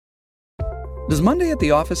Does Monday at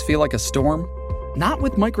the office feel like a storm? Not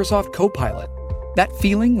with Microsoft Copilot. That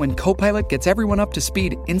feeling when Copilot gets everyone up to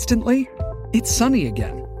speed instantly? It's sunny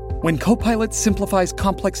again. When Copilot simplifies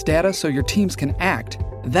complex data so your teams can act,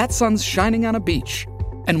 that sun's shining on a beach.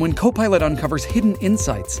 And when Copilot uncovers hidden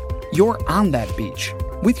insights, you're on that beach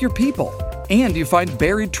with your people, and you find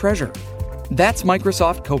buried treasure. That's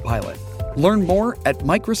Microsoft Copilot. Learn more at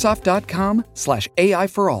Microsoft.com/AI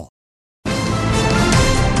for all.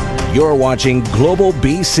 You're watching Global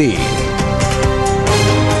BC.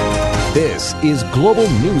 This is Global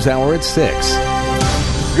News Hour at 6.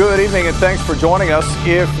 Good evening and thanks for joining us.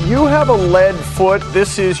 If you have a lead foot,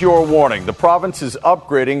 this is your warning. The province is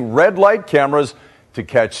upgrading red light cameras to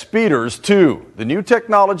catch speeders too. The new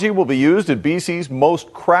technology will be used at BC's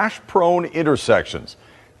most crash-prone intersections.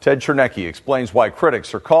 Ted Chernecki explains why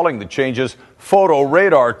critics are calling the changes Photo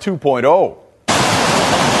Radar 2.0.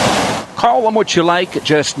 Call them what you like,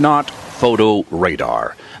 just not Photo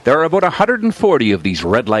Radar. There are about 140 of these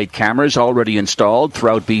red light cameras already installed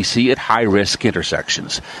throughout BC at high-risk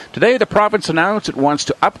intersections. Today, the province announced it wants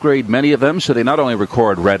to upgrade many of them so they not only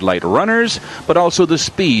record red light runners, but also the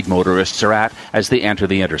speed motorists are at as they enter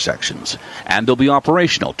the intersections. And they'll be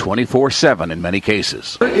operational 24/7 in many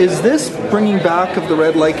cases. Is this bringing back of the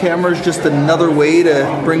red light cameras just another way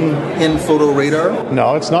to bring in Photo Radar?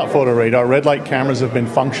 No, it's not Photo Radar. Red light cameras have been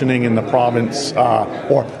functioning in the province,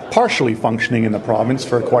 or partially functioning in the province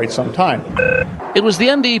for quite some time. It was the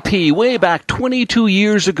NDP way back 22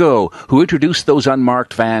 years ago who introduced those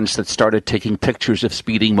unmarked vans that started taking pictures of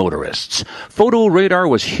speeding motorists. Photo Radar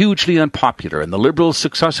was hugely unpopular, and the Liberals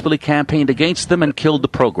successfully campaigned against them and killed the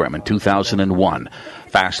program in 2001.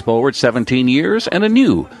 Fast forward 17 years and a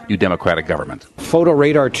new Democratic government. Photo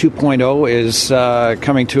Radar 2.0 is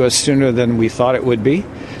coming to us sooner than we thought it would be.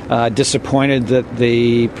 Disappointed that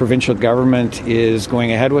the provincial government is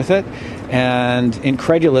going ahead with it, and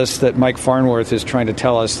incredulous that Mike Farnworth is trying to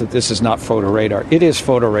tell us that this is not Photo Radar. It is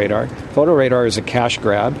Photo Radar. Photo Radar is a cash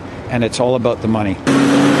grab, and it's all about the money.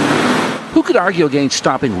 Who could argue against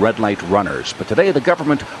stopping red light runners? But today the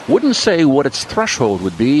government wouldn't say what its threshold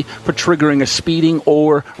would be for triggering a speeding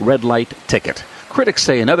or red light ticket. Critics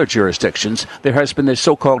say in other jurisdictions there has been this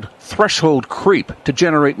so-called threshold creep to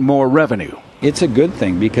generate more revenue. It's a good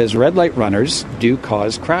thing because red light runners do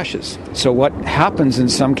cause crashes. So what happens in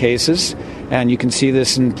some cases, and you can see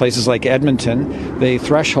this in places like Edmonton, the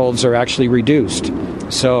thresholds are actually reduced.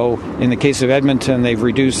 So in the case of Edmonton, they've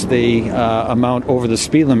reduced the amount over the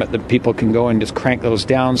speed limit that people can go and just crank those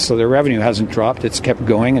down, so their revenue hasn't dropped. It's kept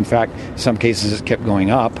going. In fact, in some cases it's kept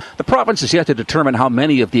going up. The province is yet to determine how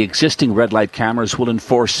many of the existing red light cameras will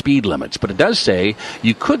enforce speed limits, but it does say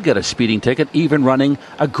you could get a speeding ticket even running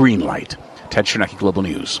a green light. Ted Chernecki, Global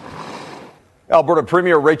News. Alberta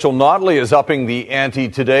Premier Rachel Notley is upping the ante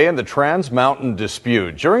today in the Trans Mountain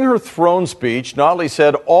dispute. During her throne speech, Notley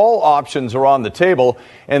said all options are on the table,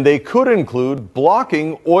 and they could include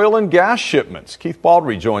blocking oil and gas shipments. Keith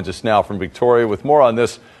Baldry joins us now from Victoria with more on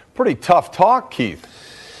this. Pretty tough talk, Keith.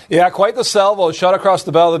 Yeah, quite the salvo shot across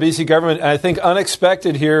the bow of the BC government, and I think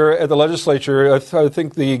unexpected here at the legislature. I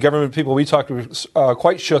think the government people we talked to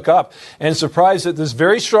quite shook up and surprised at this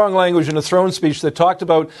very strong language in a throne speech that talked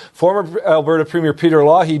about former Alberta Premier Peter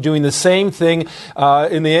Lougheed doing the same thing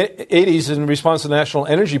in the 80s in response to the National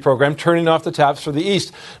Energy Program, turning off the taps for the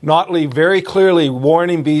East. Notley very clearly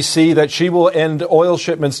warning BC that she will end oil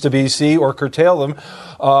shipments to BC or curtail them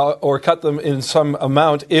or cut them in some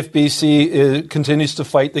amount if BC continues to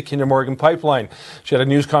fight the Kinder Morgan pipeline. She had a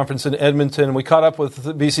news conference in Edmonton. We caught up with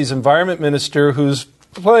BC's Environment Minister, who's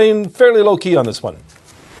playing fairly low-key on this one.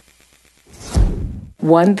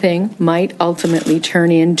 One thing might ultimately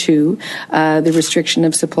turn into the restriction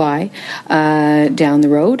of supply down the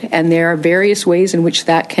road, and there are various ways in which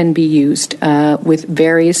that can be used with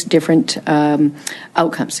various different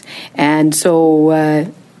outcomes. And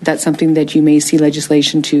so that's something that you may see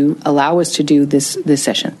legislation to allow us to do this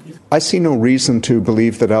session. I see no reason to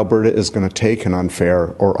believe that Alberta is going to take an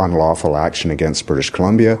unfair or unlawful action against British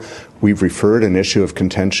Columbia. We've referred an issue of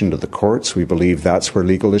contention to the courts. We believe that's where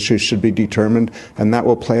legal issues should be determined, and that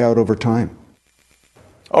will play out over time.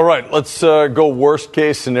 All right, let's go worst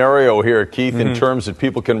case scenario here, Keith, in terms that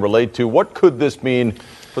people can relate to. What could this mean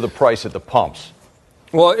for the price at the pumps?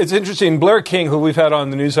 Well, it's interesting. Blair King, who we've had on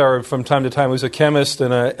the NewsHour from time to time, who's a chemist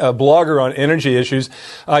and a blogger on energy issues,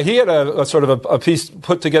 he had a sort of a piece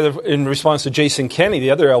put together in response to Jason Kenney,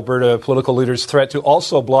 the other Alberta political leader's threat to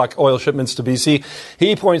also block oil shipments to BC.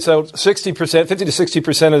 He points out 50 to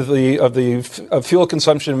 60% of the fuel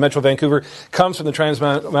consumption in Metro Vancouver comes from the Trans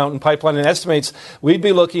Mountain Pipeline, and estimates we'd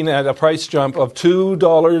be looking at a price jump of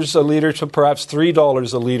 $2 a litre to perhaps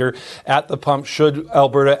 $3 a litre at the pump should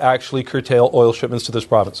Alberta actually curtail oil shipments to this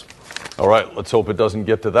province. All right, let's hope it doesn't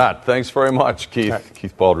get to that. Thanks very much, Keith. Right.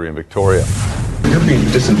 Keith Baldry in Victoria. You're being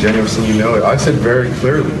disingenuous and you know it. I said very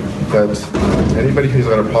clearly that anybody who's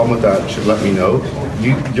got a problem with that should let me know.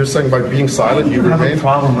 You're saying by being silent, you have a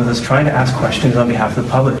problem with us trying to ask questions on behalf of the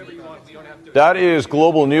public. That is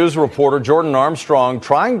Global News reporter Jordan Armstrong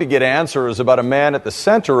trying to get answers about a man at the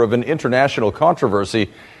center of an international controversy,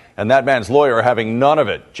 and that man's lawyer having none of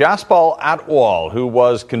it. Jaspal Atwal, who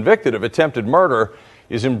was convicted of attempted murder,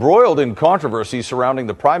 is embroiled in controversy surrounding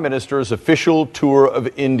the Prime Minister's official tour of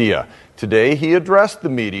India. Today, he addressed the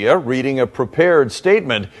media, reading a prepared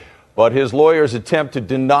statement, but his lawyer's attempt to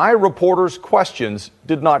deny reporters' questions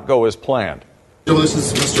did not go as planned. So this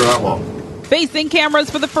is Mr. Atwal. Facing cameras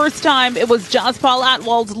for the first time, it was Jaspal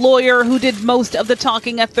Atwal's lawyer who did most of the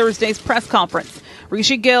talking at Thursday's press conference.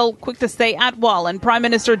 Rishi Gill, quick to say Atwal and Prime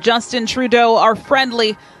Minister Justin Trudeau are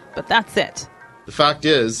friendly, but that's it. The fact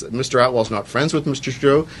is, Mr. Atwal's not friends with Mr.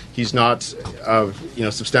 Trudeau. He's not,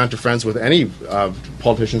 substantive friends with any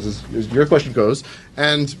politicians, as your question goes.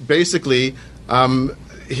 And basically,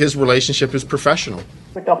 his relationship is professional.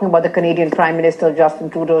 We're talking about the Canadian Prime Minister, Justin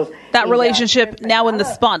Trudeau's... That relationship now in the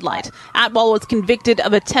spotlight. Atwal was convicted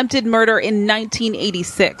of attempted murder in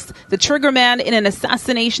 1986, the triggerman in an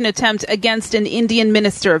assassination attempt against an Indian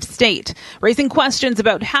Minister of State, raising questions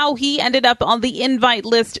about how he ended up on the invite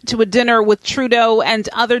list to a dinner with Trudeau and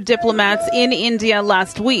other diplomats in India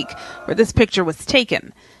last week, where this picture was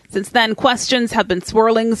taken. Since then, questions have been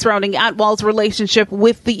swirling surrounding Atwal's relationship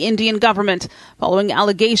with the Indian government, following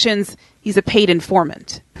allegations he's a paid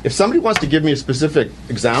informant. If somebody wants to give me a specific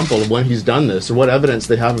example of when he's done this or what evidence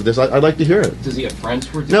they have of this, I'd like to hear it. Does he have friends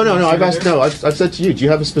who are No. I've said to you, do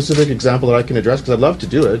you have a specific example that I can address? Because I'd love to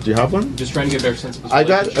do it. Do you have one? Just trying to get a better sense of his I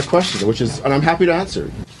got a question, and I'm happy to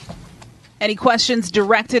answer. Any questions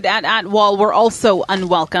directed at Atwal were also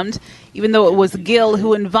unwelcomed, even though it was Gill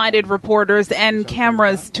who invited reporters and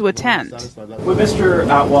cameras to attend. Would Mr.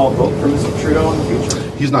 Atwal vote for Mr. Trudeau in the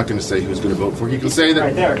future? He's not going to say who's going to vote for. He can say that.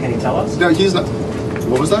 Right there. Can he tell us? No, he's not.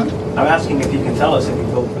 What was that? I'm asking if he can tell us if he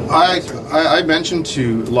vote for the I mentioned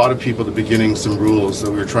to a lot of people at the beginning some rules that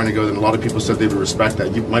we were trying to go, and a lot of people said they would respect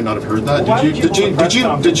that. You might not have heard that. Well, did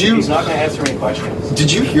you? He's not going to answer any questions.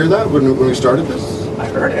 Did you hear that when we started this? I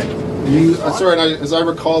heard it. As I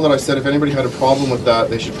recall that I said if anybody had a problem with that,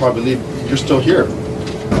 they should probably leave. You're still here.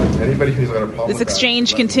 Anybody who's got a problem this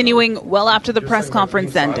exchange continuing well after the press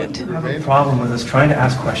conference ended. I have a problem with us trying to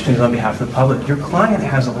ask questions on behalf of the public. Your client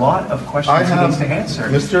has a lot of questions he needs to answer.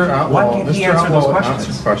 Mr. Atwal, why can't he answer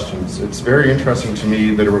those questions? It's very interesting to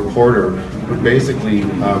me that a reporter would basically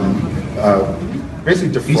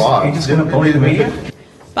defraud. He's just going to bully the media?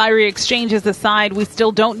 Fiery exchanges aside, we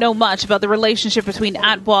still don't know much about the relationship between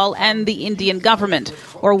Atwal and the Indian government,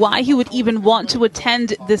 or why he would even want to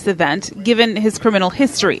attend this event, given his criminal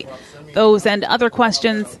history. Those and other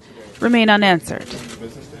questions remain unanswered.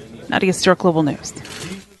 Nadia Stewart, Global News.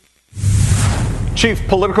 Chief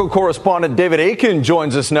political correspondent David Akin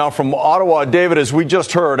joins us now from Ottawa. David, as we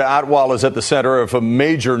just heard, Atwal is at the center of a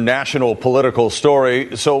major national political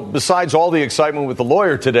story. So besides all the excitement with the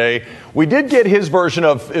lawyer today, we did get his version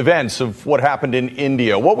of events of what happened in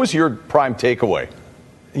India. What was your prime takeaway?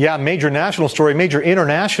 Yeah, major national story, major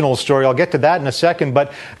international story. I'll get to that in a second.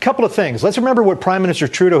 But a couple of things. Let's remember what Prime Minister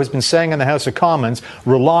Trudeau has been saying in the House of Commons,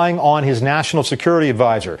 relying on his national security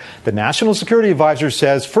advisor. The national security advisor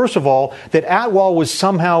says, first of all, that Atwal was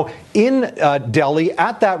somehow in Delhi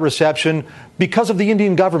at that reception because of the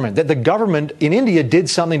Indian government, that the government in India did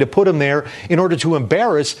something to put him there in order to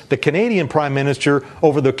embarrass the Canadian Prime Minister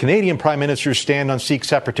over the Canadian Prime Minister's stand on Sikh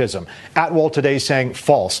separatism. Atwal today saying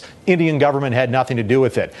false. Indian government had nothing to do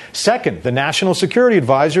with it. Second, the National Security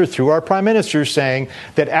Advisor, through our Prime Minister, saying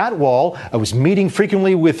that Atwal was meeting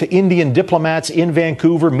frequently with Indian diplomats in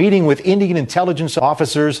Vancouver, meeting with Indian intelligence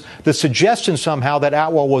officers. The suggestion somehow that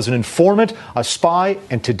Atwal was an informant, a spy,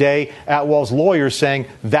 and today Atwal's lawyer saying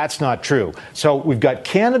that's not true. So we've got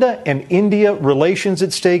Canada and India relations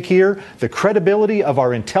at stake here, the credibility of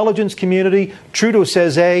our intelligence community. Trudeau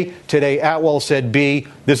says A, today Atwal said B.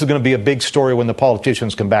 This is going to be a big story when the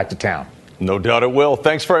politicians come back to town. No doubt it will.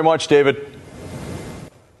 Thanks very much, David.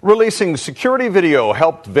 Releasing security video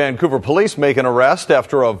helped Vancouver police make an arrest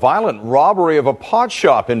after a violent robbery of a pot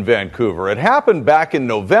shop in Vancouver. It happened back in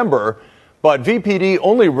November, but VPD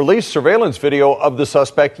only released surveillance video of the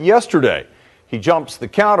suspect yesterday. He jumps the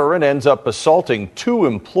counter and ends up assaulting 2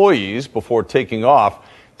 employees before taking off.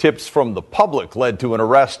 Tips from the public led to an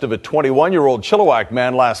arrest of a 21-year-old Chilliwack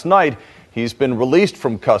man last night. He's been released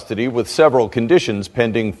from custody with several conditions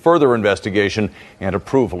pending further investigation and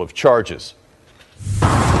approval of charges.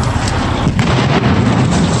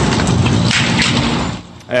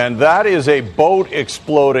 And that is a boat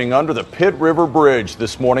exploding under the Pitt River Bridge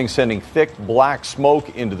this morning, sending thick black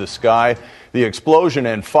smoke into the sky. The explosion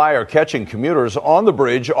and fire catching commuters on the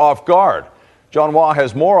bridge off guard. John Waugh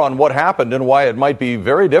has more on what happened and why it might be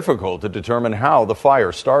very difficult to determine how the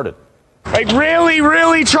fire started.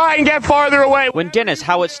 Really try and get farther away. When Dennis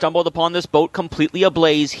Howitt stumbled upon this boat completely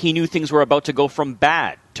ablaze, he knew things were about to go from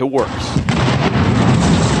bad to worse.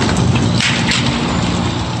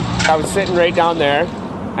 I was sitting right down there,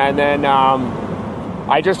 and then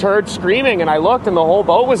I just heard screaming, and I looked, and the whole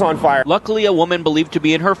boat was on fire. Luckily, a woman believed to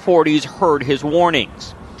be in her 40s heard his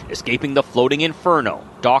warnings. Escaping the floating inferno,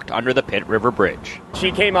 docked under the Pitt River Bridge.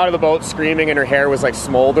 She came out of the boat screaming, and her hair was like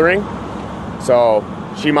smoldering, so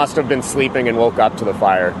she must have been sleeping and woke up to the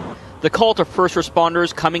fire. The call to first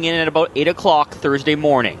responders coming in at about 8 o'clock Thursday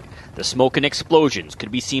morning. The smoke and explosions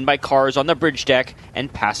could be seen by cars on the bridge deck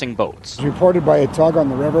and passing boats. It was reported by a tug on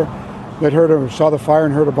the river that saw the fire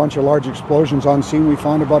and heard a bunch of large explosions on scene. We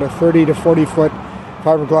found about a 30 to 40 foot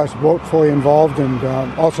fiberglass boat fully involved and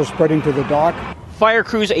also spreading to the dock. Fire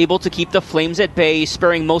crews able to keep the flames at bay,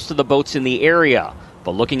 sparing most of the boats in the area.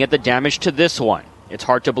 But looking at the damage to this one, it's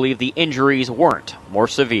hard to believe the injuries weren't more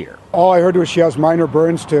severe. All I heard was she has minor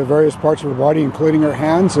burns to various parts of her body, including her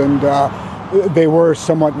hands, and they were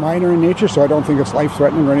somewhat minor in nature, so I don't think it's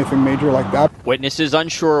life-threatening or anything major like that. Witnesses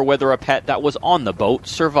unsure whether a pet that was on the boat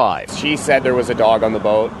survived. She said there was a dog on the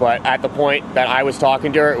boat, but at the point that I was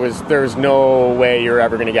talking to her, there was no way you're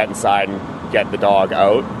ever going to get inside and get the dog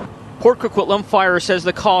out. Port Coquitlam Fire says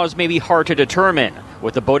the cause may be hard to determine,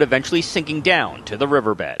 with the boat eventually sinking down to the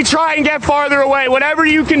riverbed. Try and get farther away, whatever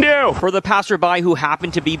you can do. For the passerby who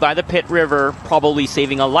happened to be by the Pitt River, probably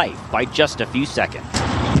saving a life by just a few seconds.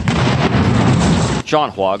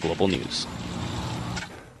 John Waugh, Global News.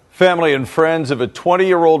 Family and friends of a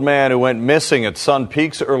 20-year-old man who went missing at Sun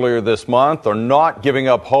Peaks earlier this month are not giving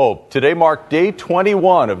up hope. Today marked day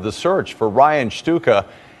 21 of the search for Ryan Stuka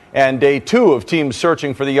and day 2 of teams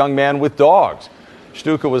searching for the young man with dogs.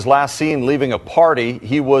 Stuka was last seen leaving a party.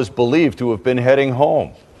 He was believed to have been heading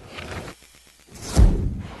home.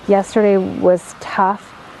 Yesterday was tough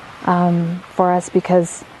for us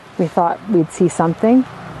because we thought we'd see something.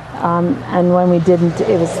 And when we didn't,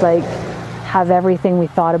 it was like, have everything we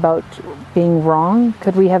thought about being wrong.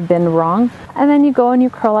 Could we have been wrong? And then you go and you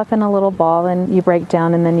curl up in a little ball and you break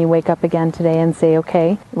down, and then you wake up again today and say,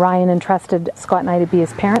 okay, Ryan entrusted Scott and I to be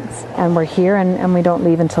his parents, and we're here and we don't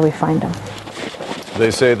leave until we find him.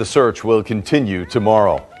 They say the search will continue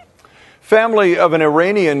tomorrow. Family of an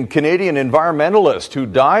Iranian-Canadian environmentalist who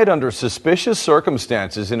died under suspicious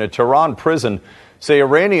circumstances in a Tehran prison say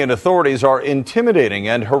Iranian authorities are intimidating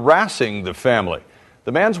and harassing the family.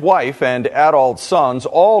 The man's wife and adult sons,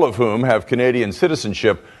 all of whom have Canadian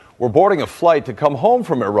citizenship, were boarding a flight to come home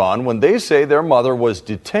from Iran when they say their mother was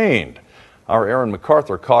detained. Our Aaron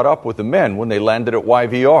MacArthur caught up with the men when they landed at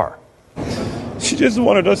YVR. She just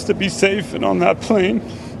wanted us to be safe and on that plane.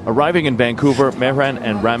 Arriving in Vancouver, Mehran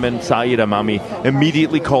and Ramin Sayed Amami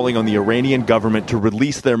immediately calling on the Iranian government to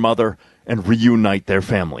release their mother and reunite their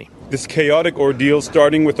family. This chaotic ordeal,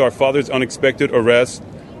 starting with our father's unexpected arrest,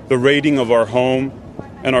 the raiding of our home,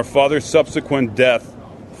 and our father's subsequent death,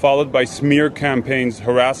 followed by smear campaigns,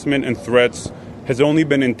 harassment, and threats, has only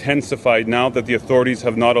been intensified now that the authorities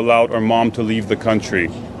have not allowed our mom to leave the country.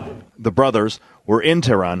 The brothers were in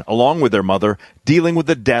Tehran, along with their mother, dealing with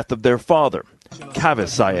the death of their father, Kaveh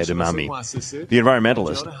Sayed Imami, the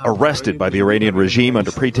environmentalist, arrested by the Iranian regime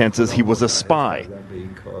under pretenses he was a spy.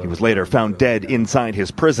 He was later found dead inside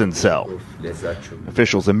his prison cell.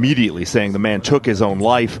 Officials immediately saying the man took his own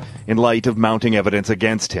life in light of mounting evidence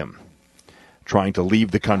against him. Trying to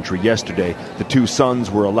leave the country yesterday, the 2 sons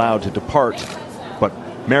were allowed to depart, but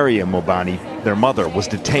Maryam Mobani, their mother, was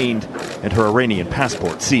detained and her Iranian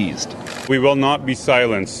passport seized. We will not be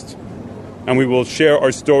silenced, and we will share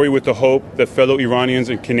our story with the hope that fellow Iranians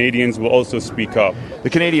and Canadians will also speak up. The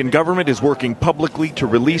Canadian government is working publicly to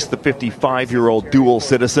release the 55-year-old dual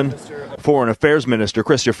citizen. Foreign Affairs Minister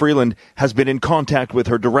Chrystia Freeland has been in contact with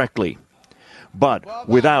her directly. But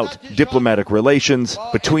without diplomatic relations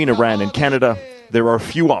between Iran and Canada, there are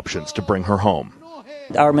few options to bring her home.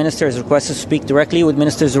 Our minister has requested to speak directly with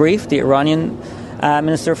Minister Zarif, the Iranian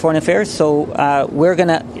Minister of Foreign Affairs, so we're going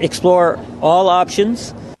to explore all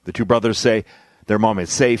options. The two brothers say their mom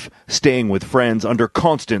is safe, staying with friends under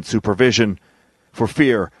constant supervision, for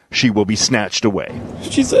fear she will be snatched away.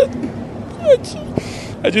 She said,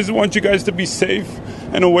 I just want you guys to be safe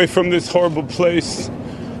and away from this horrible place.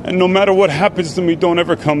 And no matter what happens to me, don't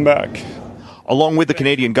ever come back. Along with the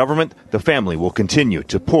Canadian government, the family will continue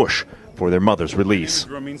to push for their mother's release.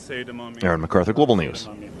 Aaron MacArthur, Global News.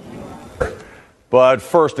 But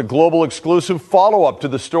first, a global exclusive follow-up to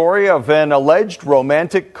the story of an alleged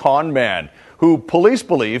romantic con man who police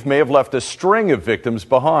believe may have left a string of victims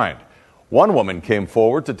behind. One woman came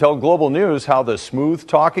forward to tell Global News how the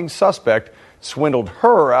smooth-talking suspect swindled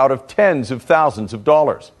her out of tens of thousands of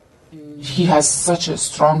dollars. He has such a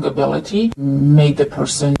strong ability, made the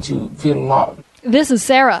person to feel loved. This is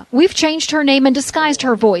Sarah. We've changed her name and disguised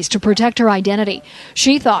her voice to protect her identity.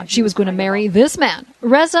 She thought she was going to marry this man,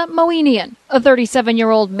 Reza Moinian, a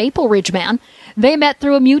 37-year-old Maple Ridge man. They met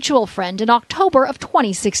through a mutual friend in October of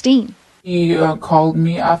 2016. He called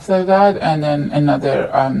me after that, and then another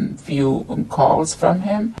few calls from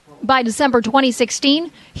him. By December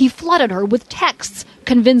 2016, he flooded her with texts,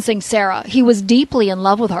 convincing Sarah he was deeply in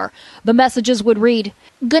love with her. The messages would read,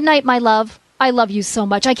 "Good night, my love. I love you so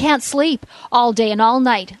much. I can't sleep. All day and all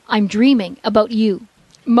night, I'm dreaming about you."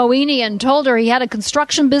 Moinian told her he had a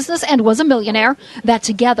construction business and was a millionaire, that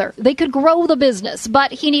together they could grow the business,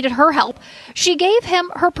 but he needed her help. She gave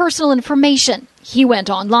him her personal information. He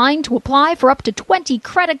went online to apply for up to 20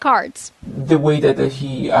 credit cards. The way that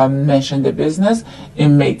he mentioned the business, it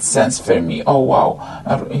made sense for me. Oh, wow,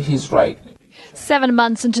 he's right. 7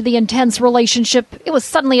 months into the intense relationship, it was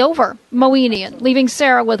suddenly over. Moinian leaving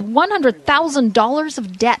Sarah with $100,000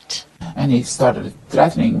 of debt. And he started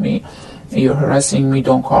threatening me. "You're harassing me,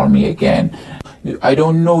 don't call me again. I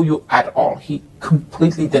don't know you at all." He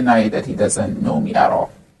completely denied that he doesn't know me at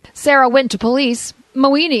all. Sarah went to police.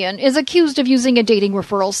 Moinian is accused of using a dating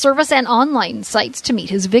referral service and online sites to meet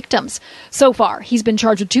his victims. So far, he's been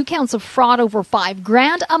charged with 2 counts of fraud over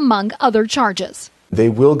 $5,000, among other charges. They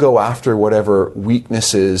will go after whatever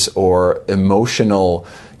weaknesses or emotional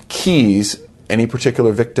keys any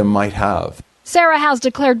particular victim might have. Sarah has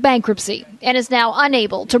declared bankruptcy and is now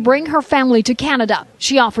unable to bring her family to Canada.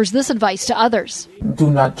 She offers this advice to others. Do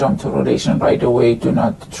not jump to a relation right away. Do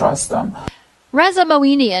not trust them. Reza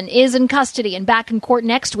Moinian is in custody and back in court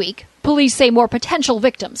next week. Police say more potential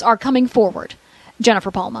victims are coming forward.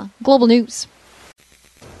 Jennifer Palma, Global News.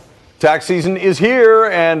 Tax season is here,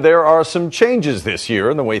 and there are some changes this year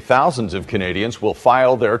in the way thousands of Canadians will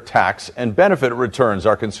file their tax and benefit returns.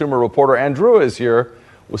 Our consumer reporter Andrew is here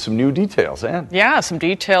with some new details. Ann? Yeah, some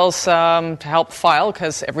details to help file,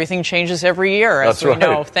 because everything changes every year, as we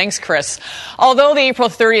know. Thanks, Chris. Although the April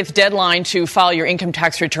 30th deadline to file your income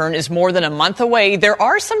tax return is more than a month away, there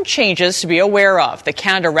are some changes to be aware of. The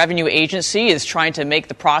Canada Revenue Agency is trying to make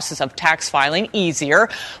the process of tax filing easier,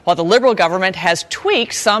 while the Liberal government has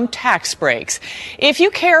tweaked some tax breaks. If you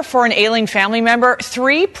care for an ailing family member,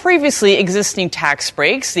 3 previously existing tax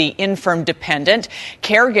breaks, the infirm dependent,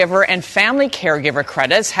 caregiver, and family caregiver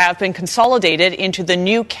credits, have been consolidated into the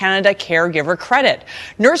new Canada Caregiver Credit.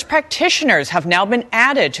 Nurse practitioners have now been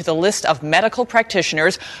added to the list of medical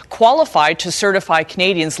practitioners qualified to certify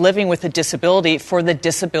Canadians living with a disability for the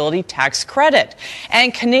disability tax credit.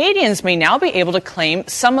 And Canadians may now be able to claim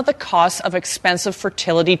some of the costs of expensive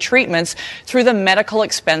fertility treatments through the medical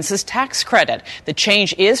expenses tax credit. The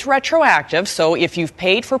change is retroactive, so if you've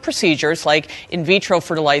paid for procedures like in vitro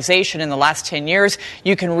fertilization in the last 10 years,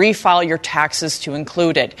 you can refile your taxes to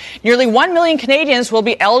include it. Nearly 1 million Canadians will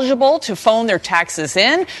be eligible to phone their taxes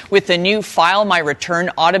in with the new File My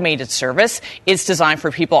Return automated service. It's designed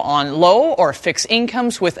for people on low or fixed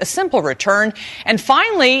incomes with a simple return. And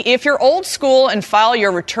finally, if you're old school and file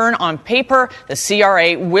your return on paper, the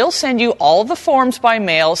CRA will send you all the forms by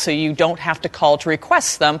mail so you don't have to call to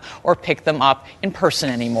request them or pick them up in person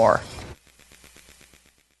anymore.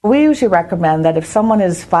 We usually recommend that if someone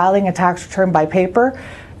is filing a tax return by paper,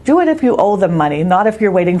 do it if you owe them money, not if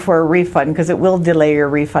you're waiting for a refund, because it will delay your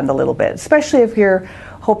refund a little bit, especially if you're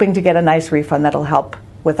hoping to get a nice refund that'll help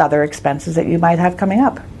with other expenses that you might have coming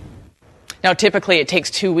up. Now, typically it takes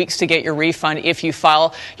 2 weeks to get your refund if you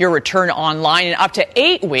file your return online, and up to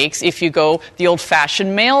 8 weeks if you go the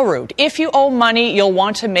old-fashioned mail route. If you owe money, you'll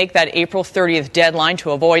want to make that April 30th deadline to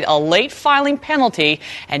avoid a late filing penalty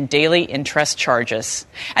and daily interest charges.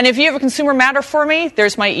 And if you have a consumer matter for me,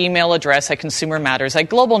 there's my email address at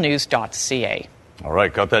consumermatters@globalnews.ca. All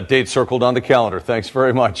right, got that date circled on the calendar. Thanks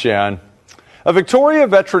very much, Ann. A Victoria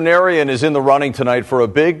veterinarian is in the running tonight for a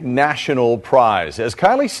big national prize. As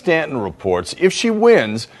Kylie Stanton reports, if she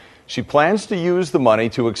wins, she plans to use the money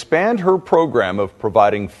to expand her program of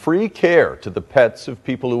providing free care to the pets of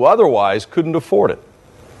people who otherwise couldn't afford it.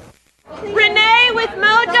 Renee with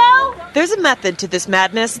Mojo? There's a method to this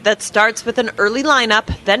madness that starts with an early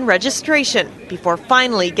lineup, then registration, before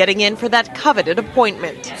finally getting in for that coveted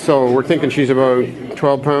appointment. So we're thinking she's about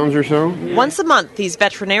 12 pounds or so? Once a month, these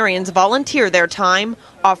veterinarians volunteer their time,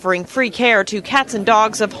 offering free care to cats and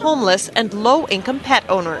dogs of homeless and low-income pet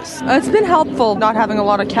owners. It's been helpful not having a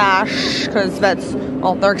lot of cash because vets,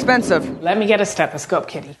 well, they're expensive. Let me get a stethoscope,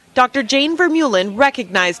 kitty. Dr. Jane Vermeulen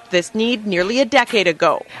recognized this need nearly a decade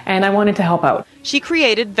ago. And I wanted to help out. She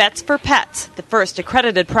created Vets for Pets, the first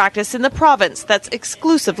accredited practice in the province that's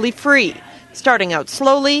exclusively free, starting out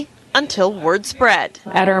slowly until word spread.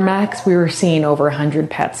 At our max, we were seeing over 100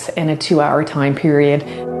 pets in a 2-hour time period.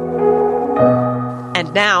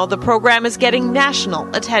 And now the program is getting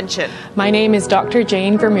national attention. My name is Dr.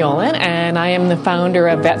 Jane Vermeulen, and I am the founder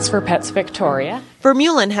of Vets for Pets Victoria.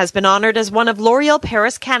 Vermeulen has been honored as one of L'Oreal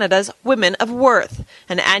Paris Canada's Women of Worth,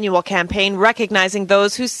 an annual campaign recognizing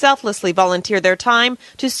those who selflessly volunteer their time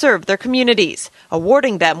to serve their communities,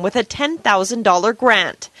 awarding them with a $10,000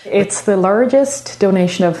 grant. It's the largest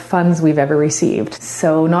donation of funds we've ever received.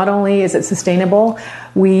 So not only is it sustainable,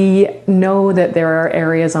 we know that there are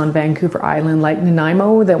areas on Vancouver Island like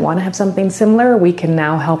Nanaimo that want to have something similar. We can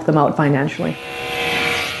now help them out financially.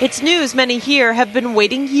 It's news many here have been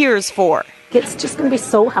waiting years for. It's just going to be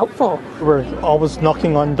so helpful. We're always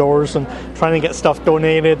knocking on doors and trying to get stuff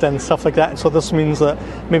donated and stuff like that. So this means that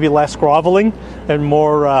maybe less groveling and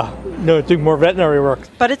more, doing more veterinary work.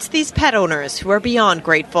 But it's these pet owners who are beyond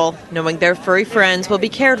grateful, knowing their furry friends will be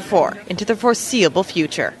cared for into the foreseeable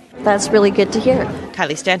future. That's really good to hear.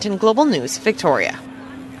 Kylie Stanton, Global News, Victoria.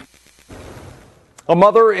 A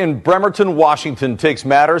mother in Bremerton, Washington takes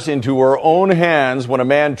matters into her own hands when a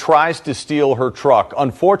man tries to steal her truck.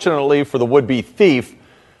 Unfortunately for the would-be thief,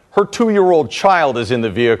 her 2-year-old child is in the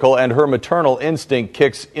vehicle and her maternal instinct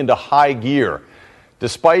kicks into high gear.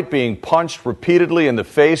 Despite being punched repeatedly in the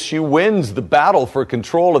face, she wins the battle for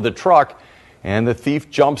control of the truck and the thief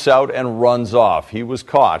jumps out and runs off. He was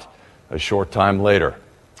caught a short time later.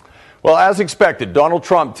 Well, as expected, Donald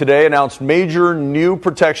Trump today announced major new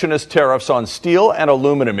protectionist tariffs on steel and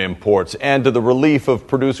aluminum imports. And to the relief of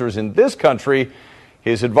producers in this country,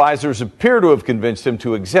 his advisors appear to have convinced him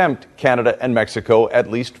to exempt Canada and Mexico, at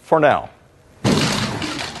least for now.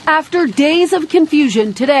 After days of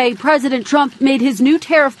confusion, today, President Trump made his new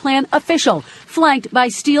tariff plan official, flanked by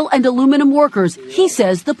steel and aluminum workers. He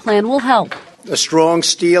says the plan will help. A strong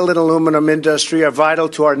steel and aluminum industry are vital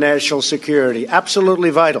to our national security, absolutely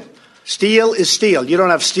vital. Steel is steel. You don't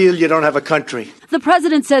have steel, you don't have a country. The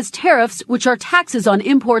president says tariffs, which are taxes on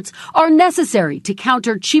imports, are necessary to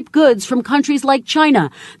counter cheap goods from countries like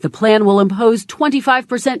China. The plan will impose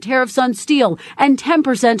 25% tariffs on steel and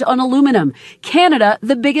 10% on aluminum. Canada,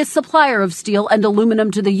 the biggest supplier of steel and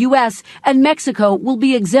aluminum to the U.S., and Mexico will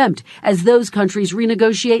be exempt as those countries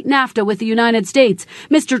renegotiate NAFTA with the United States.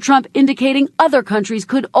 Mr. Trump indicating other countries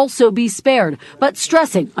could also be spared, but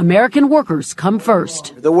stressing American workers come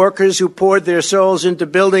first. The workers who poured their souls into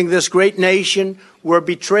building this great nation were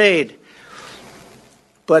betrayed.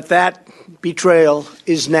 But that betrayal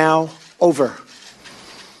is now over.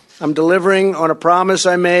 I'm delivering on a promise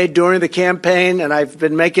I made during the campaign, and I've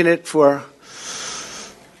been making it for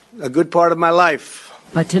a good part of my life.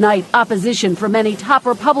 But tonight, opposition from many top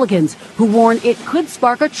Republicans who warn it could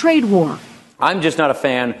spark a trade war. I'm just not a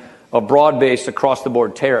fan of broad-based,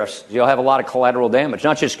 across-the-board tariffs. You'll have a lot of collateral damage,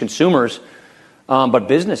 not just consumers, but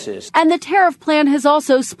businesses. And the tariff plan has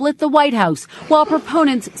also split the White House. While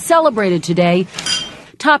proponents celebrated today,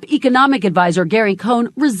 top economic advisor Gary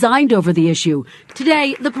Cohn resigned over the issue.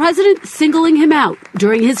 Today, the president singling him out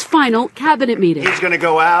during his final cabinet meeting. He's going to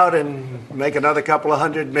go out and make another couple of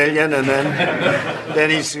 $100 million, and then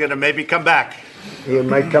he's going to maybe come back. He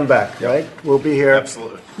might come back, right? We'll be here.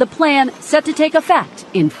 Absolutely. The plan set to take effect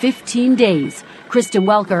in 15 days. Kristen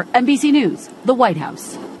Welker, NBC News, the White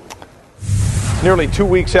House. Nearly 2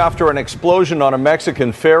 weeks after an explosion on a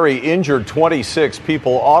Mexican ferry injured 26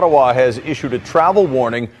 people, Ottawa has issued a travel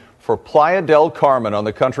warning for Playa del Carmen on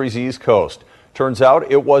the country's east coast. Turns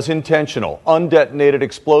out it was intentional. Undetonated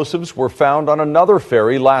explosives were found on another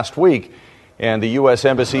ferry last week, and the U.S.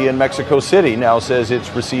 Embassy in Mexico City now says it's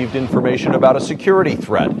received information about a security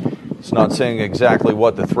threat. It's not saying exactly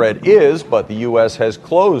what the threat is, but the U.S. has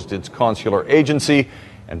closed its consular agency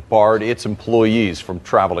and barred its employees from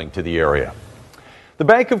traveling to the area. The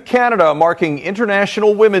Bank of Canada marking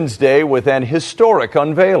International Women's Day with an historic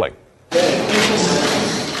unveiling.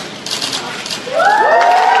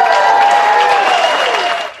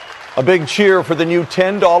 A big cheer for the new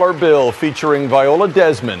 $10 bill featuring Viola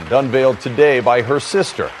Desmond, unveiled today by her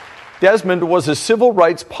sister. Desmond was a civil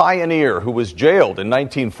rights pioneer who was jailed in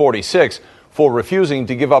 1946 for refusing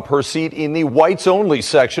to give up her seat in the whites-only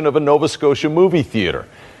section of a Nova Scotia movie theater.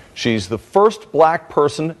 She's the first black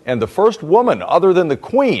person and the first woman other than the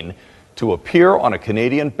Queen to appear on a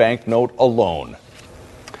Canadian banknote alone.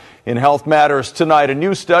 In Health Matters tonight, a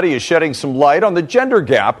new study is shedding some light on the gender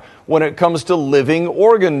gap when it comes to living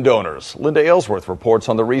organ donors. Linda Aylesworth reports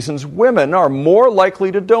on the reasons women are more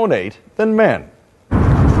likely to donate than men.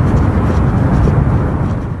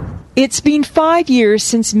 It's been 5 years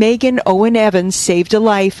since Megan Owen Evans saved a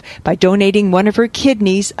life by donating one of her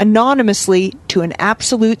kidneys anonymously to an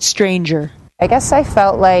absolute stranger. I guess I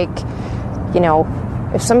felt like,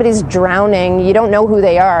 if somebody's drowning, you don't know who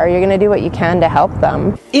they are. You're going to do what you can to help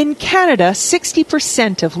them. In Canada,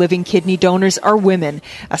 60% of living kidney donors are women,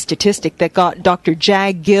 a statistic that got Dr.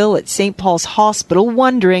 Jag Gill at St. Paul's Hospital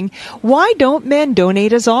wondering, why don't men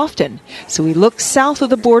donate as often? So he looked south of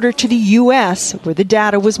the border to the U.S., where the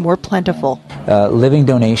data was more plentiful. Living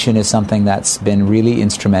donation is something that's been really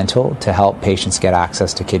instrumental to help patients get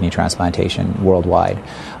access to kidney transplantation worldwide.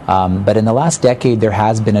 But in the last decade, there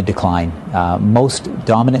has been a decline, most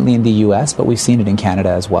dominantly in the U.S., but we've seen it in Canada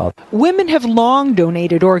as well. Women have long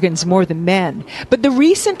donated organs more than men, but the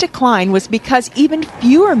recent decline was because even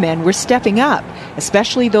fewer men were stepping up,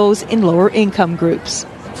 especially those in lower income groups.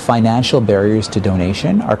 Financial barriers to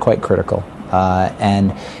donation are quite critical,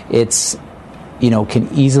 and it's, can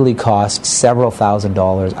easily cost several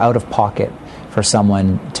 $1,000s out of pocket for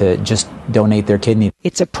someone to just donate their kidney.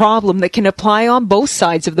 It's a problem that can apply on both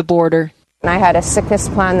sides of the border. I had a sickness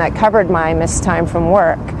plan that covered my missed time from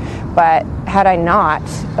work, but had I not,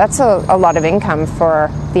 that's a lot of income for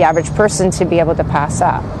the average person to be able to pass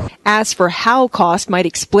up. As for how cost might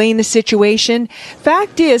explain the situation,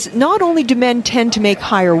 fact is, not only do men tend to make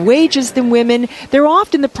higher wages than women, they're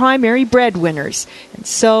often the primary breadwinners. And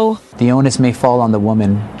so the onus may fall on the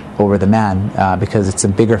woman over the man because it's a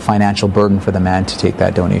bigger financial burden for the man to take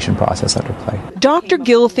that donation process under play. Dr.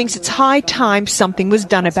 Gill thinks it's high time something was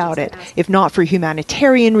done about it, if not for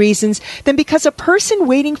humanitarian reasons, then because a person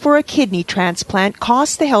waiting for a kidney transplant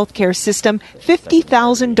costs the healthcare system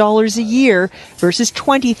 $50,000 a year versus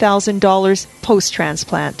 $20,000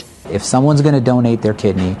 post-transplant. If someone's going to donate their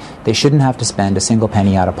kidney, they shouldn't have to spend a single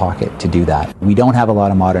penny out of pocket to do that. We don't have a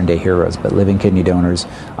lot of modern-day heroes, but living kidney donors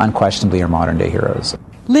unquestionably are modern-day heroes.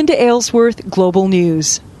 Linda Aylesworth, Global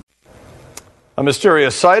News. A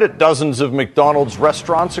mysterious sight at dozens of McDonald's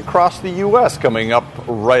restaurants across the U.S. coming up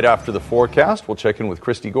right after the forecast. We'll check in with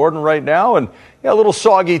Christy Gordon right now. And a little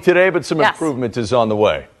soggy today, but some improvement is on the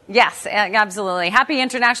way. Yes, absolutely. Happy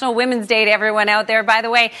International Women's Day to everyone out there, by the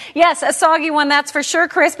way. Yes, a soggy one, that's for sure,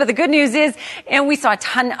 Chris. But the good news is, and we saw a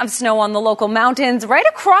ton of snow on the local mountains right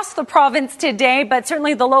across the province today, but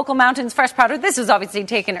certainly the local mountains, fresh powder. This was obviously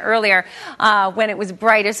taken earlier when it was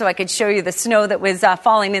brighter, so I could show you the snow that was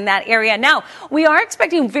falling in that area. Now, we are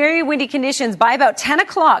expecting very windy conditions by about 10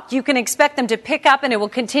 o'clock. You can expect them to pick up, and it will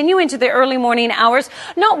continue into the early morning hours.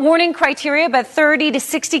 Not warning criteria, but 30 to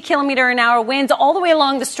 60 kilometer an hour winds all the way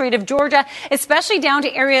along the Strait of Georgia, especially down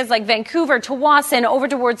to areas like Vancouver, Tawasin, over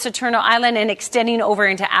towards Saturno Island and extending over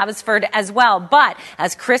into Abbotsford as well. But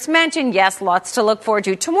as Chris mentioned, yes, lots to look forward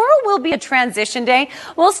to. Tomorrow will be a transition day.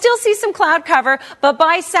 We'll still see some cloud cover, but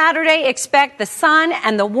by Saturday, expect the sun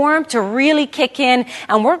and the warmth to really kick in.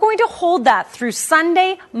 And we're going to hold that through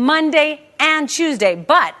Sunday, Monday, and Tuesday,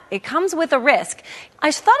 but it comes with a risk. I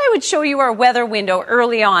thought I would show you our weather window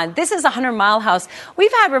early on. This is 100 Mile House.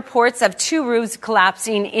 We've had reports of 2 roofs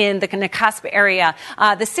collapsing in the Nakusp area.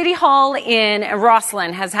 The City Hall in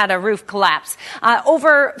Rosslyn has had a roof collapse.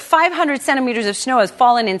 Over 500 centimeters of snow has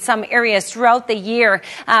fallen in some areas throughout the year.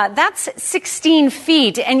 That's 16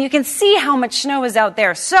 feet, and you can see how much snow is out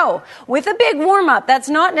there. So, with a big warm-up, that's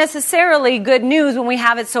not necessarily good news when we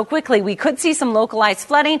have it so quickly. We could see some localized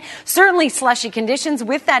flooding, certainly slushy conditions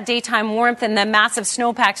with that daytime warmth and the massive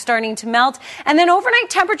snowpack starting to melt. And then overnight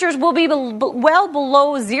temperatures will be well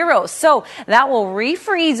below zero. So that will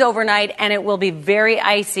refreeze overnight and it will be very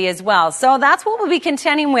icy as well. So that's what we'll be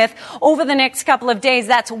contending with over the next couple of days.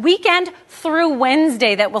 That's weekend through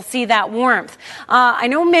Wednesday that we'll see that warmth. I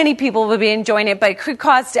know many people will be enjoying it, but it could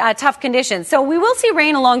cause tough conditions. So we will see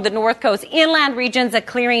rain along the north coast, inland regions, a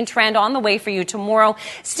clearing trend on the way for you tomorrow.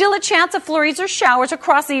 Still a chance of flurries or showers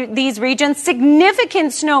across these regions. region.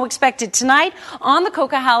 Significant snow expected tonight on the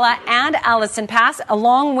Coquihalla and Allison Pass,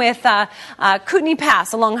 along with Kootenay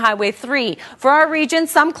Pass along Highway 3. For our region,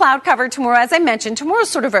 some cloud cover tomorrow. As I mentioned, tomorrow's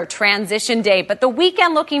sort of a transition day, but the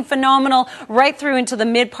weekend looking phenomenal right through into the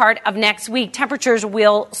mid part of next week. Temperatures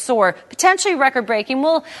will soar, potentially record-breaking.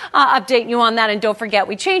 We'll update you on that, and don't forget,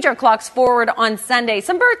 we change our clocks forward on Sunday.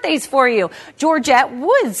 Some birthdays for you. Georgette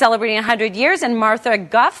Wood celebrating 100 years, and Martha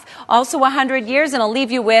Guff also 100 years. And I'll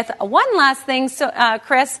leave you with one last thing,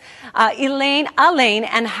 Chris. Elaine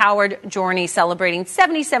and Howard Journey celebrating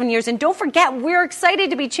 77 years. And don't forget, we're excited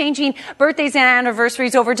to be changing birthdays and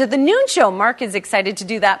anniversaries over to the noon show. Mark is excited to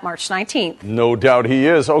do that March 19th. No doubt he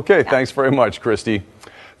is. Okay, thanks very much, Christy.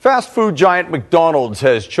 Fast food giant McDonald's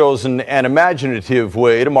has chosen an imaginative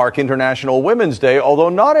way to mark International Women's Day, although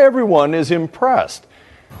not everyone is impressed.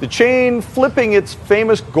 The chain flipping its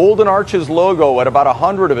famous Golden Arches logo at about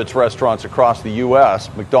 100 of its restaurants across the U.S.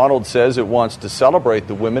 McDonald's says it wants to celebrate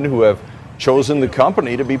the women who have chosen the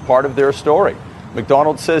company to be part of their story.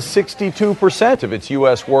 McDonald's says 62% of its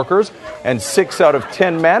U.S. workers and 6 out of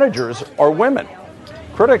 10 managers are women.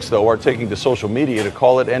 Critics, though, are taking to social media to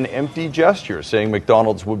call it an empty gesture, saying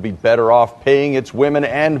McDonald's would be better off paying its women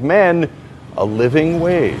and men a living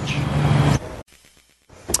wage.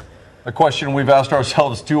 A question we've asked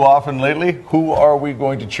ourselves too often lately: who are we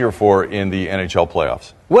going to cheer for in the NHL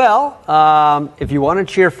playoffs? Well, if you want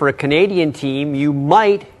to cheer for a Canadian team, you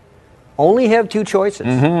might only have 2 choices.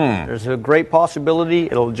 There's a great possibility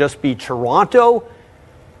it'll just be Toronto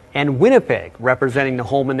and Winnipeg representing the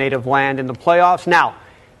home and native land in the playoffs. Now,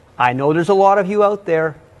 I know there's a lot of you out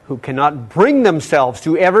there who cannot bring themselves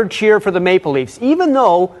to ever cheer for the Maple Leafs, even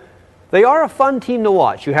though they are a fun team to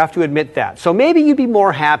watch. You have to admit that. So maybe you'd be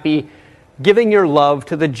more happy giving your love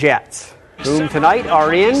to the Jets, whom tonight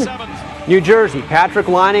are in New Jersey. Patrick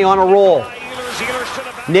Laine on a roll.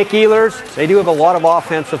 Nick Ehlers, they do have a lot of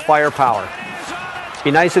offensive firepower. It'd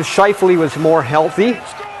be nice if Scheifele was more healthy.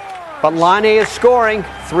 But Laine is scoring.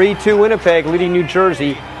 3-2 Winnipeg, leading New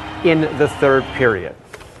Jersey in the third period.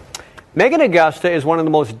 Megan Augusta is one of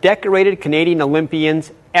the most decorated Canadian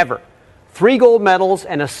Olympians ever. 3 gold medals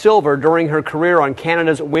and a silver during her career on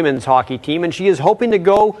Canada's women's hockey team, and she is hoping to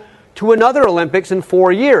go to another Olympics in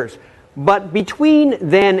 4 years. But between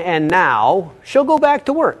then and now, she'll go back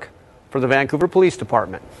to work for the Vancouver Police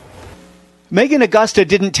Department. Megan Augusta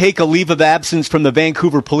didn't take a leave of absence from the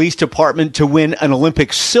Vancouver Police Department to win an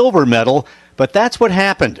Olympic silver medal, but that's what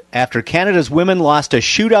happened after Canada's women lost a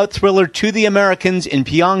shootout thriller to the Americans in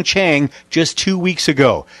Pyeongchang just 2 weeks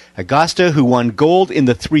ago. Augusta, who won gold in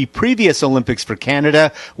the 3 previous Olympics for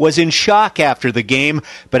Canada, was in shock after the game,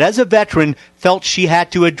 but as a veteran, felt she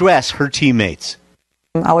had to address her teammates.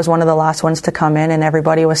 I was one of the last ones to come in, and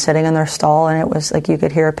everybody was sitting in their stall, and it was like you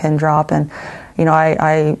could hear a pin drop. And you know,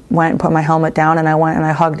 I went and put my helmet down, and I went and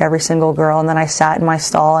I hugged every single girl, and then I sat in my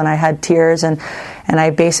stall and I had tears, and I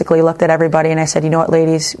basically looked at everybody and I said, you know what,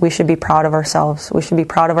 ladies, we should be proud of ourselves. We should be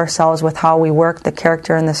proud of ourselves with how we worked, the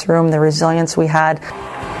character in this room, the resilience we had.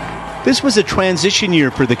 This was a transition year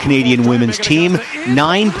for the Canadian women's team.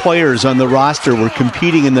 9 players on the roster were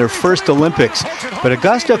competing in their first Olympics, but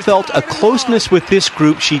Augusta felt a closeness with this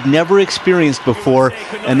group she'd never experienced before,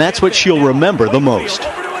 and that's what she'll remember the most.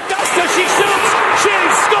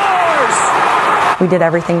 We did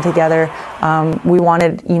everything together. We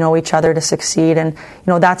wanted, each other to succeed, and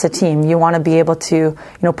that's a team. You want to be able to,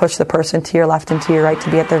 push the person to your left and to your right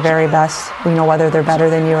to be at their very best. Whether they're better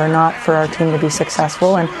than you or not, for our team to be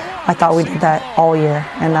successful. And I thought we did that all year,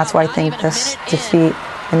 and that's why I think this defeat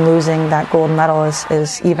and losing that gold medal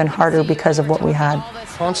is even harder because of what we had.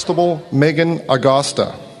 Constable Megan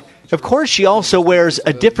Augusta. Of course, she also wears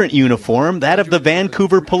a different uniform, that of the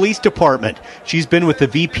Vancouver Police Department. She's been with the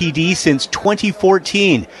VPD since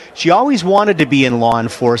 2014. She always wanted to be in law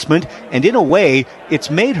enforcement, and in a way, it's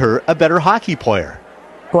made her a better hockey player.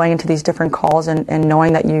 Going into these different calls and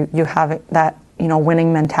knowing that you have that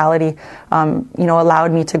winning mentality,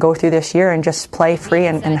 allowed me to go through this year and just play free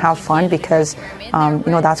and have fun because,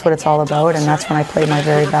 that's what it's all about, and that's when I played my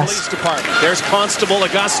very best. There's Constable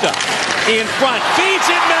Augusta in front, feeds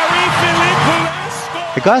it,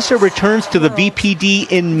 Marie-Philippe. Augusta returns to the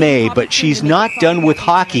VPD in May, but she's not done with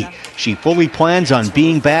hockey. She fully plans on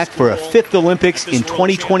being back for a 5th Olympics in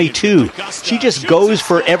 2022. She just goes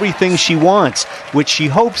for everything she wants, which she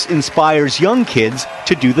hopes inspires young kids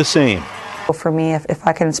to do the same. For me, if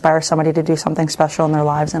I can inspire somebody to do something special in their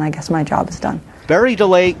lives, then I guess my job is done. Barry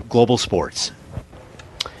DeLay, Global Sports.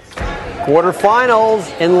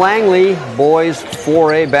 Quarterfinals in Langley, boys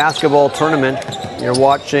 4A basketball tournament. You're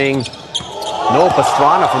watching Noah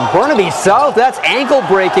Pastrana from Burnaby South. That's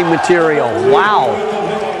ankle-breaking material. Wow.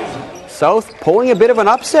 South pulling a bit of an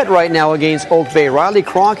upset right now against Oak Bay. Riley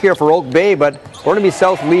Cronk here for Oak Bay, but Burnaby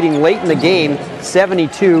South leading late in the game,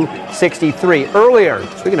 72-63. Earlier,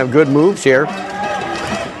 speaking of good moves here,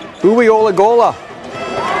 Uwe Olagola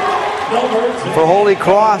for Holy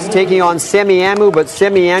Cross taking on Semiahmoo, but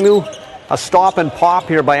Semiahmoo, a stop and pop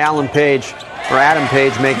here by Adam Page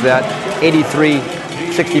makes that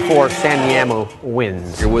 83-64. Semiahmoo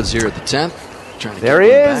wins. Tiger Woods here at the 10th. There he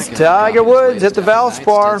is, Tiger Woods at the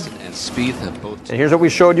Valspar. And here's what we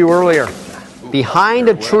showed you earlier. Behind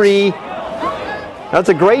a tree. That's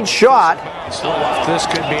a great shot. This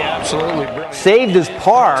could be absolutely brilliant. Saved his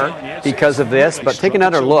par because of this, but take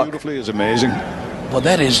another look. Beautifully is amazing. Well,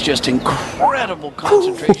 that is just incredible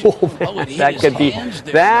concentration. That could be.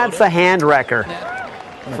 That's a hand wrecker.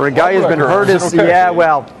 For a guy who's been hurt, yeah,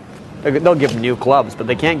 well, they'll give him new clubs, but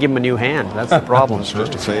they can't give him a new hand. That's the problem.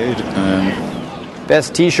 Supposed to fade.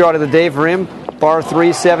 Best tee shot of the day for him, par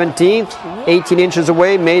 3, 17th, 18 inches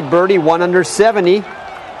away, made birdie, 1 under 70.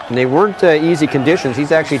 And they weren't easy conditions.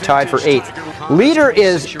 He's actually tied for 8th. Leader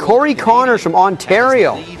is Corey Connors from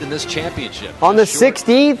Ontario. On the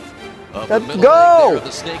 16th, let's go.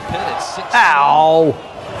 Ow.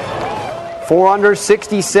 4 under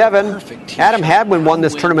 67. Adam Hadwin won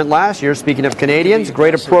this tournament last year. Speaking of Canadians,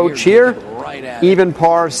 great approach here. Even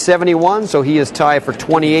par 71, so he is tied for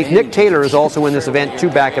 28th. Nick Taylor is also in this event, 2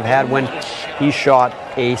 back of Hadwin. He shot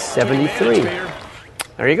a 73.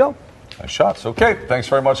 There you go. Nice shots. Okay, thanks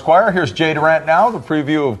very much, Squire. Here's Jay Durant now, the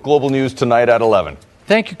preview of Global News tonight at 11.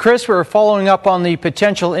 Thank you, Chris. We're following up on the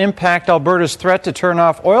potential impact Alberta's threat to turn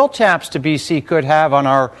off oil taps to BC could have on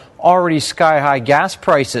our already sky-high gas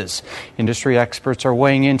prices. Industry experts are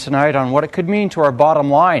weighing in tonight on what it could mean to our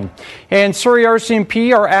bottom line. And Surrey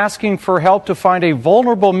RCMP are asking for help to find a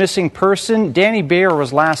vulnerable missing person. Danny Bayer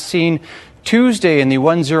was last seen Tuesday in the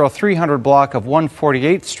 10300 block of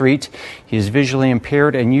 148th Street. He is visually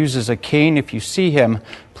impaired and uses a cane. If you see him,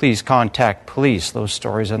 please contact police. Those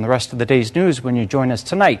stories and the rest of the day's news when you join us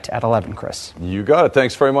tonight at 11, Chris. You got it.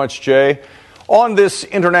 Thanks very much, Jay. On this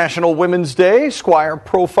International Women's Day, Squire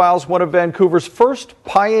profiles one of Vancouver's first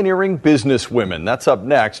pioneering businesswomen. That's up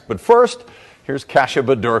next. But first, here's Kasia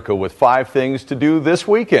Badurka with 5 things to do this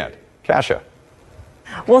weekend. Kasia.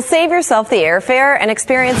 Well, save yourself the airfare and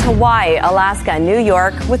experience Hawaii, Alaska, and New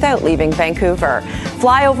York without leaving Vancouver.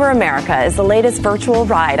 Fly Over America is the latest virtual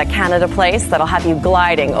ride at Canada Place that'll have you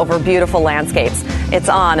gliding over beautiful landscapes. It's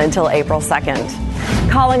on until April 2nd.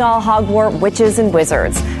 Calling all Hogwarts witches and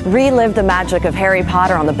wizards. Relive the magic of Harry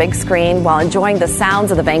Potter on the big screen while enjoying the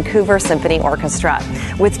sounds of the Vancouver Symphony Orchestra.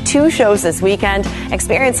 With 2 shows this weekend,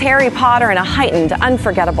 experience Harry Potter in a heightened,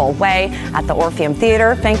 unforgettable way at the Orpheum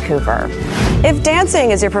Theatre, Vancouver. If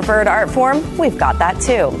dancing is your preferred art form, we've got that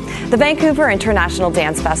too. The Vancouver International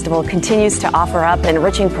Dance Festival continues to offer up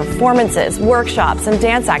enriching performances, workshops, and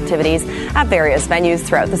dance activities at various venues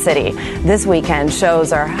throughout the city. This weekend,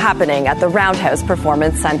 shows are happening at the Roundhouse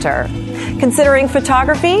Performance Center. Considering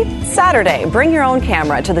photography? Saturday, bring your own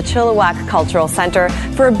camera to the Chilliwack Cultural Center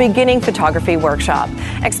for a beginning photography workshop.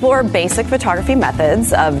 Explore basic photography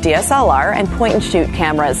methods of DSLR and point-and-shoot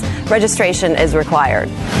cameras. Registration is required.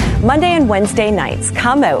 Monday and Wednesday nights,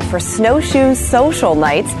 come out for snowshoe social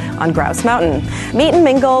nights on Grouse Mountain. Meet and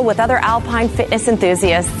mingle with other alpine fitness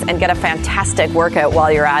enthusiasts and get a fantastic workout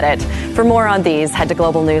while you're at it. For more on these, head to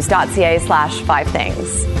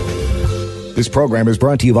globalnews.ca/5things. This program is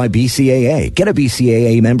brought to you by BCAA. Get a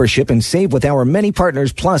BCAA membership and save with our many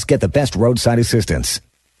partners, plus get the best roadside assistance.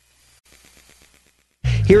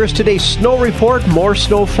 Here is today's snow report. More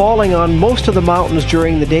snow falling on most of the mountains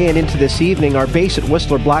during the day and into this evening. Our base at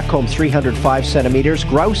Whistler Blackcomb, 305 centimeters.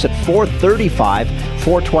 Grouse at 435,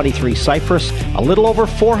 423 Cypress. A little over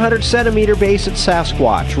 400 centimeter base at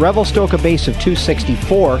Sasquatch. Revelstoke, a base of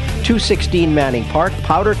 264, 216 Manning Park.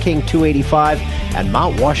 Powder King, 285, and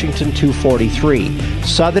Mount Washington, 243.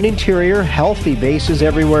 Southern Interior, healthy bases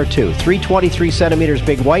everywhere too. 323 centimeters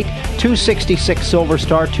Big White, 266 Silver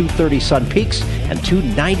Star, 230 Sun Peaks, and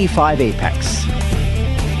 295 Apex.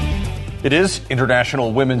 It is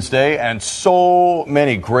International Women's Day, and so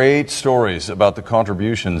many great stories about the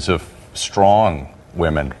contributions of strong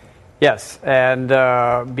women. Yes, and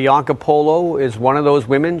Bianca Polo is one of those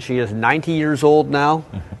women. She is 90 years old now.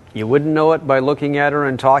 You wouldn't know it by looking at her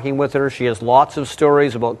and talking with her. She has lots of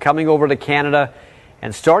stories about coming over to Canada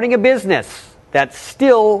and starting a business that's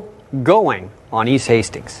still going on East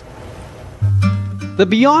Hastings. The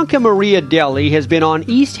Bianca Maria Deli has been on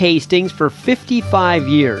East Hastings for 55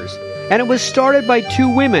 years, and it was started by 2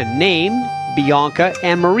 women named Bianca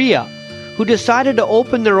and Maria, who decided to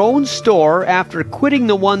open their own store after quitting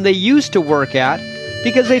the one they used to work at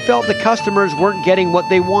because they felt the customers weren't getting what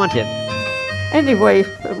they wanted. Anyway,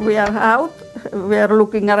 we are out. We are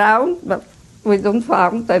looking around, but we don't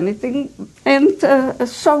find anything. And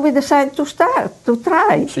so we decided to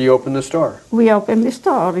try. So you opened the store? We opened the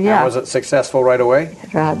store, yeah. And was it successful right away?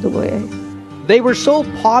 Right away. They were so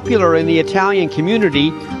popular in the Italian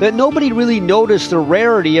community that nobody really noticed the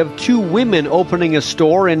rarity of two women opening a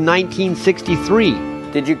store in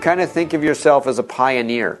 1963. Did you kind of think of yourself as a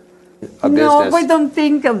pioneer of no, business? we don't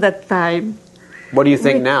think of that time. What do you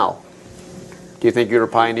think now? Do you think you're a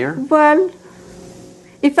pioneer? Well,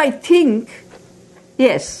 if I think,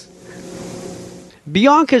 yes.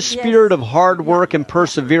 Bianca's spirit of hard work and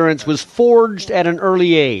perseverance was forged at an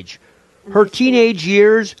early age. Her teenage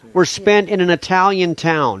years were spent in an Italian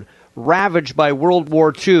town, ravaged by World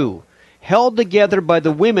War II, held together by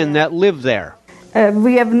the women that lived there.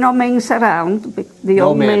 We have no men around. The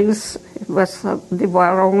old men they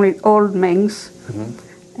were only old men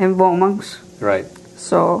and women. Right.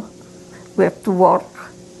 So we have to work.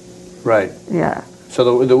 Right. Yeah.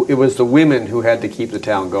 So it was the women who had to keep the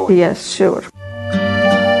town going. Yes, sure.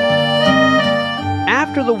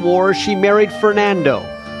 After the war, she married Fernando,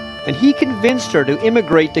 and he convinced her to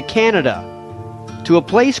immigrate to Canada, to a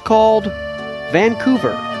place called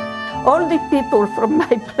Vancouver. All the people from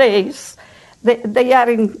my place, they are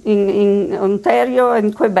in Ontario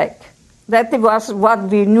and Quebec. That was what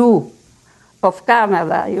we knew of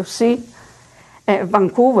Canada, you see.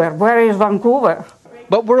 Vancouver, where is Vancouver?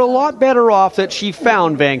 But we're a lot better off that she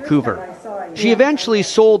found Vancouver. She eventually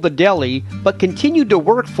sold the deli, but continued to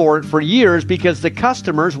work for it for years because the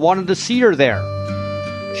customers wanted to see her there.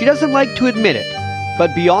 She doesn't like to admit it,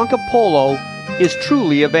 but Bianca Polo is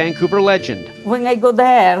truly a Vancouver legend. When I go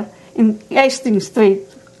there, in Hastings Street,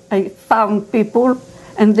 I found people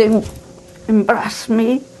and they embraced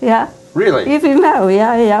me, yeah. Really? Even now,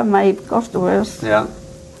 yeah, my customers. Yeah.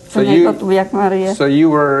 So you're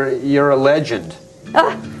a legend.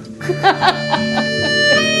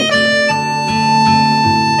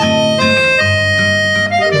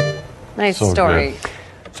 Nice story. Good.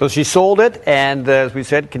 So she sold it, and as we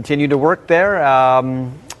said, continued to work there,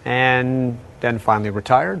 and then finally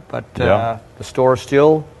retired. But the store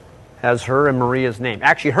still has her and Maria's name.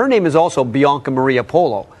 Actually, her name is also Bianca Maria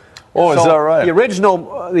Polo. Oh, is that right? The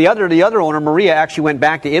original, the other owner, Maria, actually went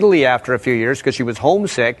back to Italy after a few years because she was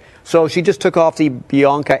homesick. So she just took off the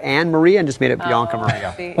Bianca and Maria and just made it Bianca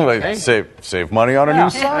Maria. Well, save money on a new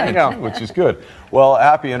sign, which is good. Well,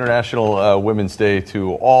 happy International Women's Day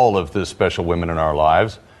to all of the special women in our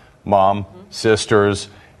lives. Mom, sisters,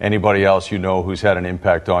 anybody else you know who's had an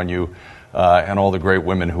impact on you, and all the great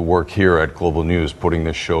women who work here at Global News putting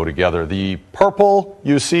this show together. The purple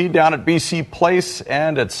you see down at BC Place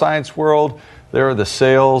and at Science World, there are the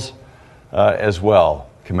sails as well,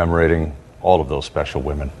 commemorating all of those special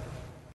women.